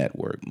home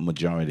network,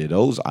 majority of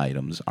those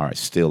items are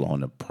still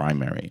on the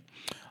primary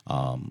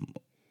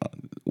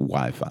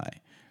Wi-Fi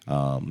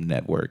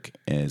network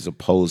as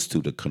opposed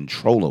to the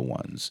controller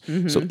ones.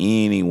 Mm-hmm. So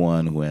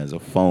anyone who has a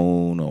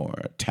phone or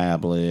a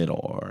tablet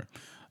or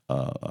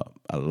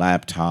a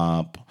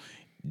laptop,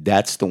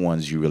 that's the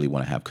ones you really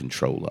want to have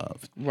control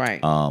of.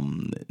 Right.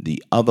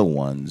 The other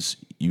ones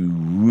you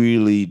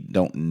really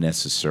don't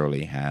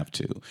necessarily have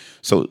to.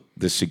 So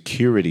the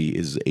security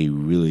is a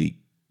really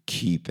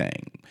key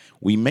thing.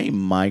 We may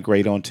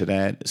migrate onto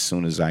that as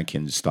soon as I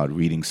can start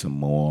reading some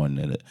more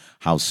on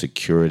how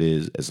secure it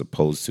is, as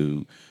opposed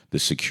to the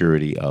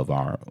security of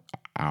our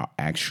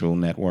actual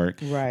network.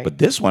 Right. But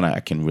this one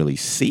I can really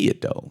see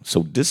it though.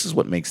 So this is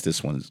what makes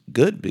this one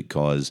good,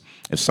 because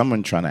if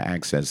someone trying to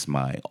access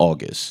my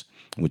August,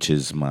 which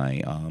is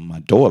my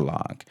door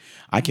lock,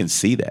 I can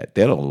see that.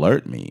 They'll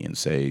alert me and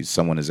say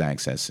someone is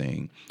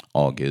accessing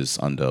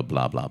August under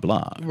blah blah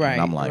blah. Right,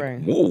 And I'm like,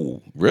 right.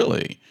 whoa,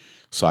 really?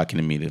 So I can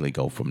immediately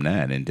go from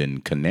that, and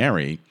then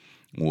Canary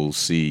will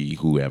see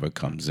whoever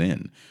comes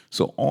in.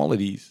 So all of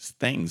these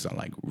things are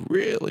like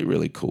really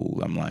really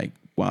cool. I'm like,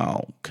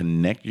 wow,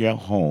 connect your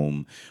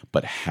home,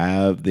 but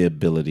have the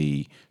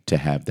ability to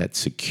have that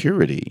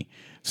security,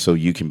 so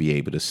you can be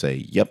able to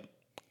say, yep,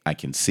 I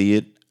can see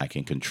it, I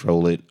can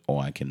control it,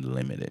 or I can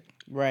limit it.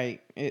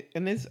 Right.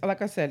 And it's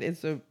like I said,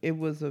 it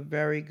was a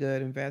very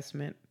good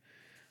investment.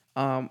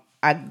 I'm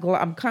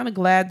kind of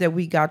glad that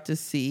we got to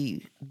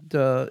see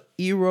the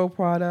Eero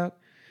product,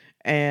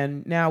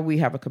 and now we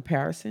have a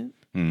comparison.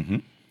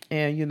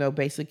 And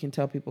basically can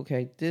tell people,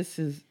 okay, this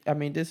is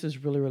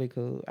really really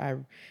cool.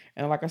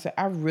 And like I said,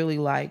 I really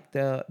like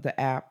the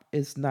app.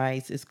 It's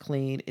nice, it's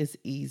clean, it's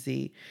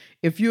easy.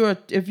 If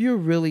you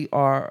really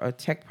are a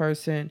tech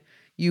person,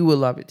 you will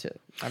love it too.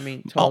 I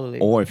mean, totally.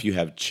 Or if you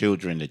have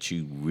children that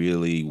you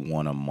really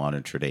want to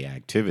monitor their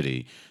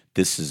activity,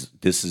 this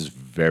is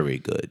very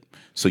good.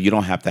 So you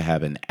don't have to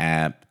have an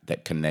app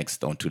that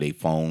connects onto their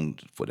phone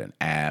with an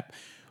app.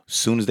 As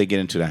soon as they get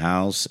into the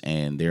house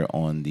and they're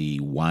on the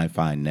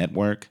Wi-Fi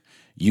network,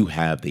 you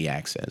have the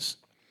access.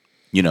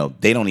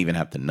 They don't even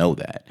have to know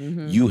that.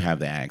 You have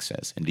the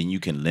access, and then you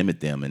can limit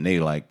them, and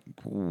they're like,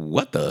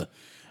 what the?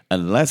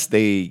 Unless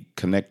they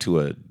connect to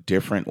a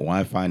different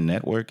Wi-Fi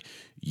network,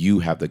 you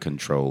have the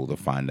control to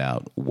find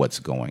out what's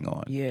going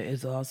on. Yeah,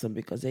 it's awesome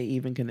because they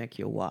even connect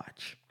your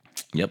watch.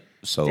 Yep.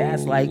 So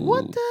That's like,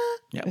 what the?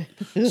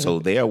 Yep. So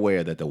they're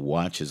aware that the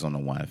watch is on the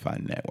Wi-Fi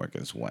network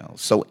as well.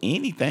 So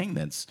anything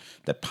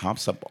that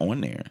pops up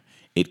on there,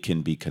 it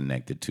can be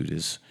connected to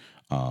this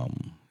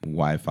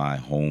Wi-Fi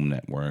home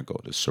network or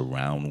the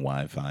surround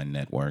Wi-Fi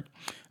network.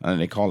 And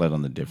they call it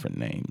on the different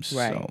names.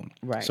 Right, So,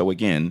 right. So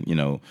again,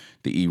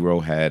 the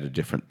Eero had a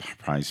different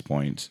price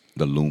points.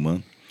 The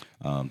Luma,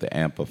 the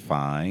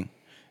Amplify,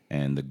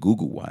 and the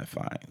Google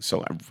Wi-Fi.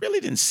 So I really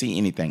didn't see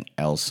anything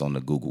else on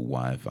the Google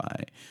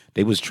Wi-Fi.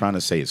 They was trying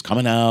to say it's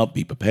coming out,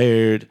 be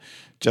prepared.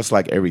 Just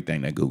like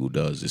everything that Google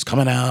does, it's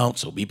coming out,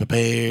 so be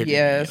prepared.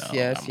 Yes, I'm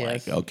yes.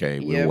 like, okay,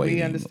 yeah, we're waiting.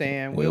 we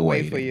understand. We're We'll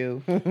wait for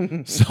waiting.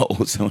 you. So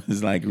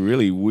it's like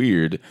really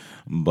weird,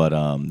 but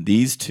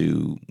these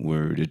two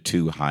were the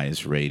two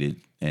highest rated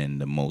and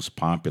the most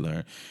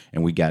popular,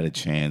 and we got a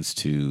chance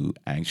to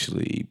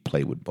actually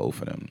play with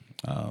both of them.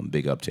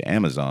 Big up to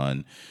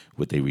Amazon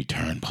with a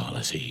return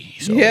policy.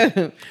 So,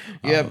 yeah,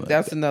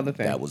 that's another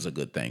thing. that was a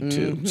good thing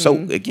too. So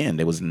again,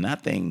 there was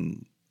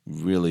nothing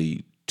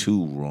really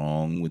too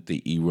wrong with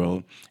the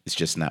Eero. It's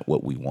just not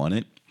what we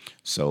wanted.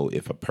 So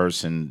if a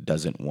person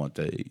doesn't want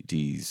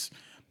these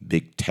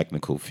big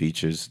technical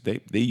features,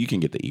 you can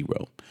get the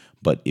Eero.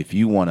 But if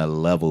you want a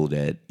level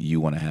that you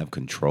want to have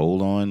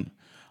control on,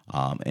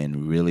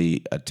 and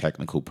really a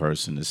technical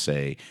person to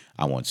say,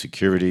 I want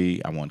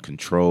security, I want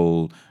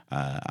control,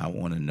 I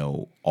want to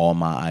know all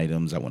my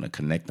items, I want to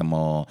connect them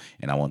all,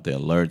 and I want the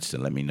alerts to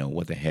let me know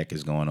what the heck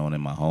is going on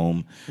in my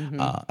home.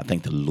 I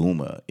think the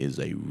Luma is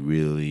a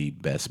really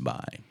best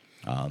buy.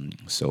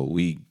 So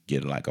we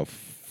get like a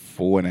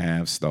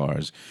 4.5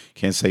 stars.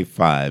 Can't say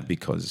 5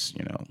 because,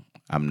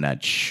 I'm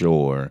not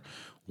sure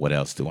what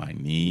else do I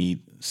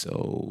need.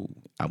 So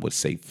I would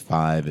say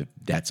 5 if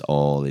that's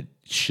all it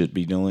should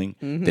be doing,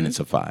 then it's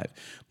a 5.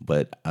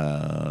 But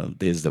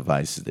there's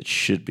devices that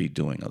should be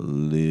doing a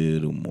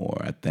little more.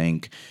 I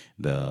think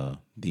the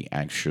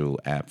actual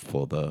app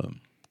for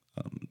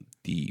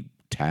the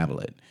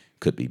tablet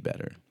could be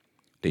better.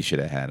 They should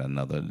have had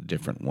another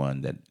different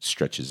one that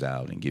stretches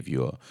out and give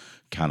you a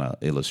kind of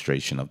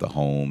illustration of the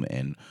home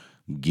and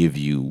give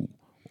you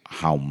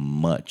how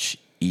much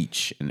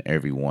each and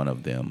every one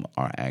of them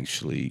are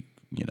actually,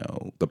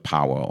 the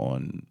power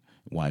on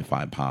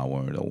Wi-Fi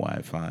power, the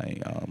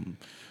Wi-Fi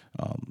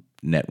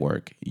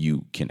network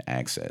you can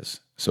access.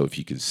 So if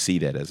you can see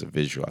that as a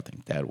visual, I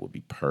think that would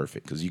be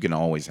perfect, because you can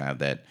always have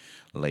that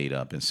laid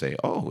up and say,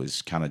 oh,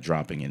 it's kind of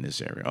dropping in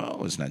this area.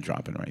 Oh, it's not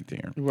dropping right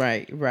there.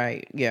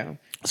 Right. Yeah.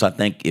 So I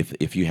think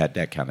if you had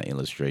that kind of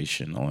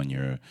illustration on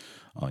your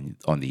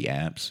on the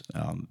apps,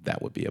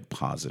 that would be a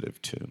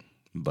positive too.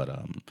 But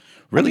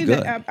really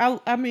good.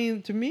 I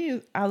mean, to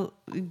me,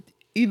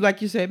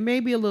 like you said,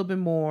 maybe a little bit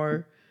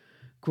more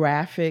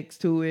graphics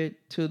to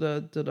it, to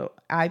the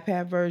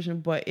iPad version,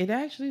 but it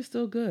actually is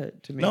still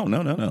good to me. No.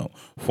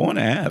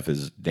 4.5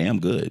 is damn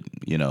good.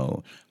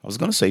 I was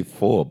gonna say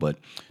 4, but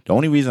the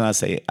only reason I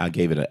say I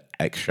gave it an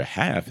extra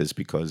half is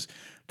because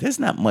there's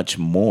not much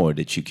more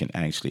that you can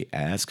actually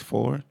ask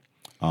for.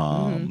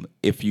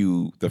 If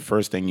you, the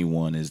first thing you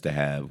want is to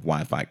have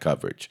Wi-Fi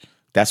coverage.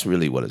 That's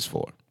really what it's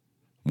for.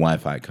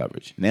 Wi-Fi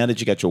coverage. Now that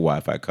you got your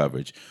Wi-Fi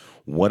coverage,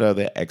 what are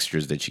the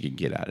extras that you can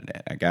get out of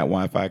that? I got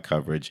Wi-Fi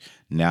coverage.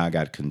 Now I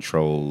got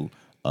control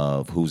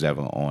of who's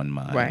ever on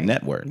my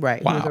network.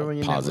 Right. Wow,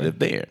 positive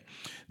there.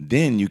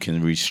 Then you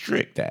can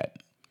restrict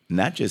that.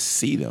 Not just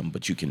see them,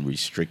 but you can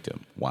restrict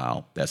them.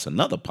 Wow, that's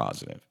another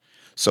positive.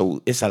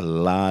 So it's a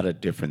lot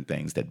of different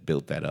things that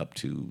built that up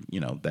to,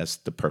 that's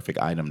the perfect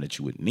item that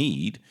you would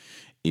need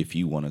if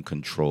you want to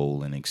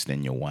control and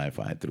extend your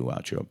Wi-Fi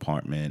throughout your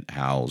apartment,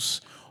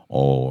 house,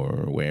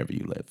 or wherever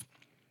you live.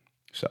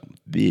 So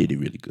really,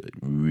 really good.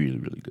 Really,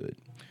 really good.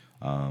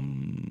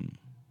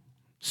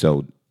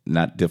 So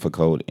not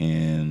difficult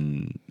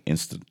in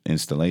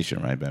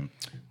installation, right, Ben?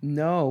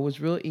 No, it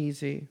was real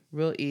easy.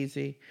 Real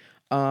easy.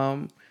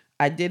 I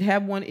did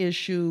have one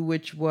issue,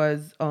 which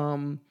was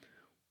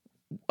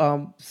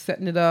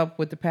setting it up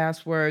with the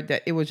password,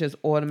 that it was just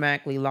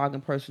automatically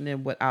logging person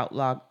in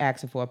without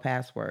asking for a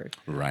password.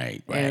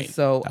 Right. And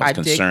so I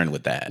was concerned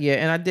with that. Yeah,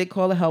 and I did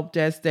call the help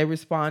desk. They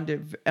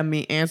responded.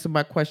 Answered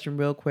my question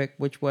real quick,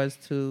 which was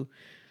to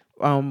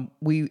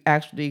we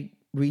actually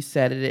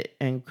reset it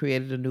and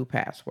created a new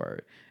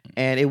password,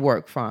 and it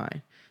worked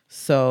fine.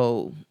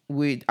 So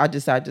I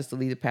decided just to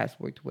leave the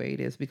password the way it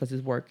is because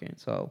it's working.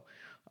 So,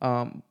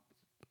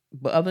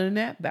 but other than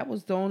that, that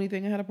was the only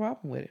thing I had a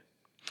problem with it.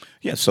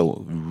 Yeah,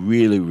 so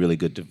really, really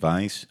good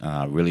device.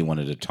 Really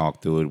wanted to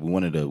talk through it. We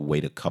wanted to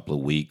wait a couple of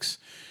weeks.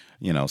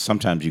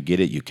 Sometimes you get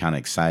it, you're kind of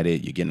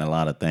excited, you're getting a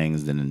lot of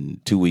things, then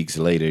 2 weeks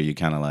later, you're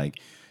kind of like,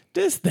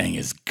 this thing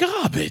is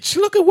garbage.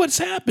 Look at what's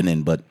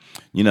happening. But,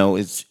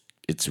 it's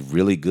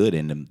really good.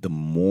 And the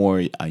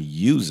more I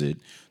use it,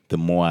 the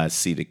more I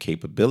see the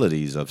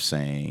capabilities of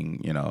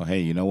saying, hey,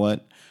 you know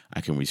what? I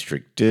can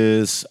restrict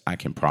this. I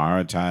can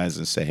prioritize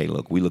and say, hey,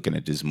 look, we're looking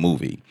at this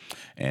movie,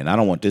 and I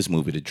don't want this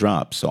movie to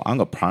drop. So I'm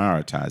going to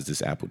prioritize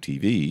this Apple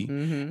TV,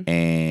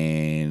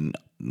 and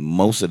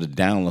most of the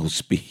download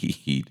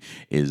speed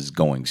is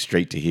going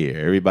straight to here.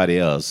 Everybody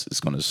else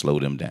is going to slow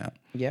them down.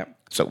 Yep.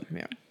 So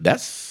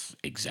that's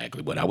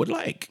exactly what I would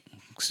like.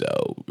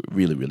 So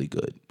really, really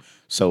good.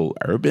 So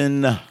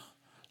Urban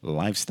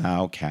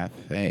Lifestyle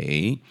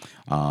Cafe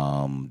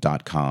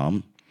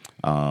 .com.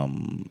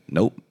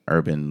 Nope,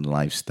 Urban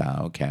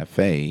Lifestyle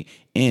Cafe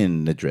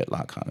in the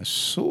Dreadlock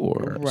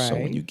Connoisseur. Right. So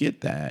when you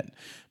get that,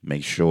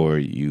 make sure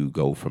you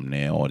go from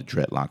there, or the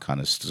Dreadlock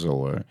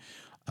Connoisseur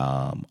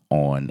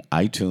on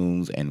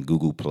iTunes and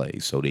Google Play.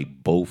 So they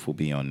both will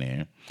be on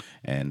there.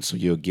 And so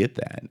you'll get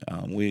that.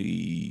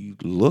 We're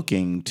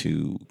looking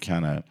to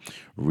kind of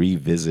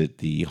revisit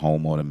the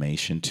home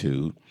automation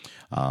too.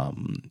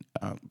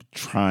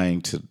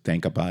 Trying to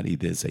think about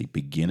either as a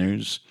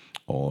beginner's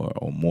or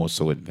more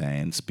so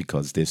advanced,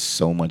 because there's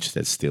so much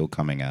that's still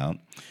coming out.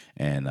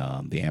 And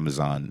the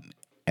Amazon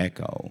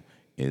Echo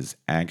is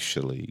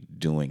actually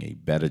doing a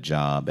better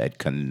job at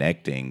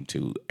connecting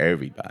to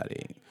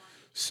everybody.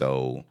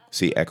 So,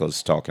 see,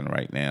 Echo's talking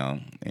right now,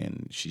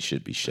 and she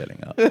should be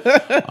shutting up.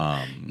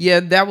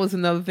 Yeah, that was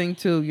another thing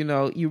too.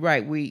 You're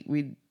right.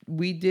 We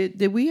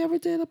did we ever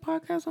did a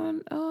podcast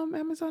on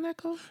Amazon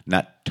Echo?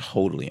 Not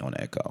totally on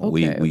Echo.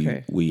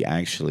 Okay. We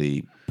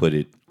actually put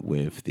it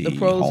with the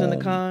pros home. and the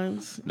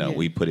cons. No,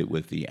 we put it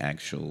with the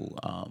actual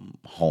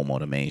home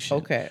automation.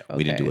 Okay.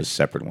 We didn't do a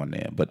separate one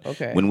there. But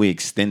when we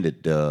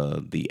extended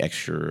the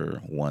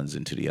extra ones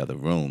into the other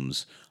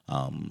rooms,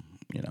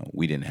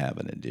 we didn't have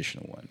an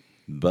additional one.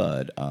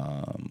 But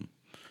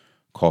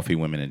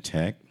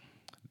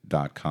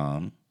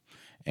coffeewomenintech.com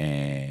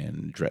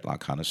and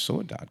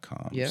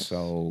dreadlockconnoisseur.com. Yes.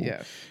 So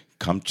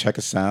come check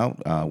us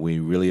out. We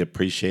really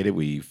appreciate it.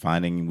 We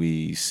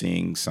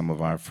seeing some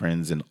of our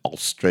friends in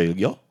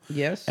Australia.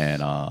 Yes.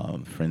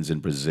 And friends in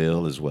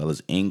Brazil as well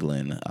as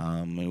England.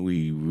 And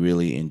we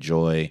really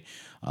enjoy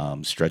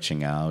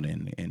stretching out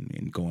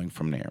and going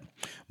from there.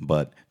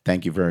 But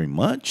thank you very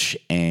much,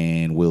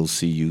 and we'll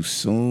see you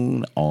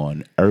soon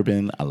on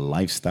Urban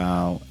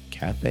Lifestyle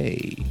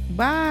Cafe.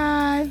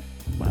 Bye.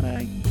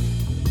 Bye.